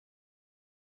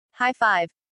High five.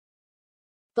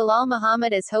 Bilal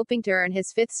Muhammad is hoping to earn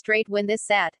his fifth straight win this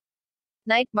Sat.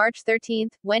 Night, March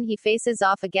 13th, when he faces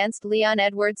off against Leon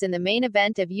Edwards in the main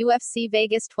event of UFC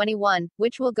Vegas 21,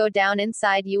 which will go down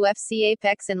inside UFC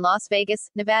Apex in Las Vegas,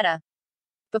 Nevada.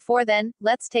 Before then,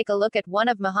 let's take a look at one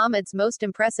of Muhammad's most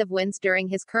impressive wins during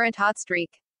his current hot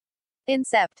streak. In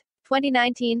Sept.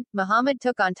 2019, Muhammad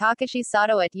took on Takeshi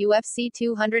Sato at UFC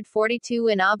 242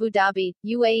 in Abu Dhabi,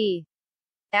 UAE.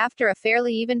 After a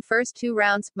fairly even first two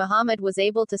rounds, Muhammad was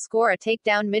able to score a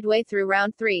takedown midway through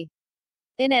round 3.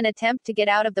 In an attempt to get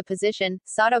out of the position,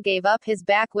 Sato gave up his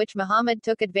back, which Muhammad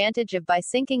took advantage of by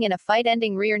sinking in a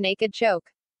fight-ending rear naked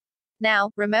choke.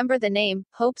 Now, remember the name,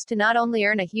 hopes to not only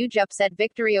earn a huge upset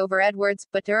victory over Edwards,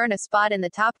 but to earn a spot in the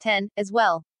top 10, as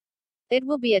well. It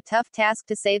will be a tough task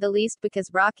to say the least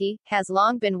because Rocky has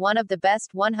long been one of the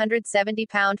best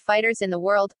 170-pound fighters in the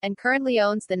world, and currently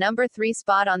owns the number 3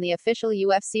 spot on the official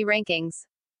UFC rankings.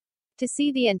 To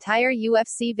see the entire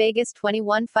UFC Vegas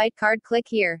 21 fight card, click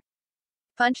here.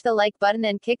 Punch the like button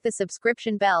and kick the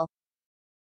subscription bell.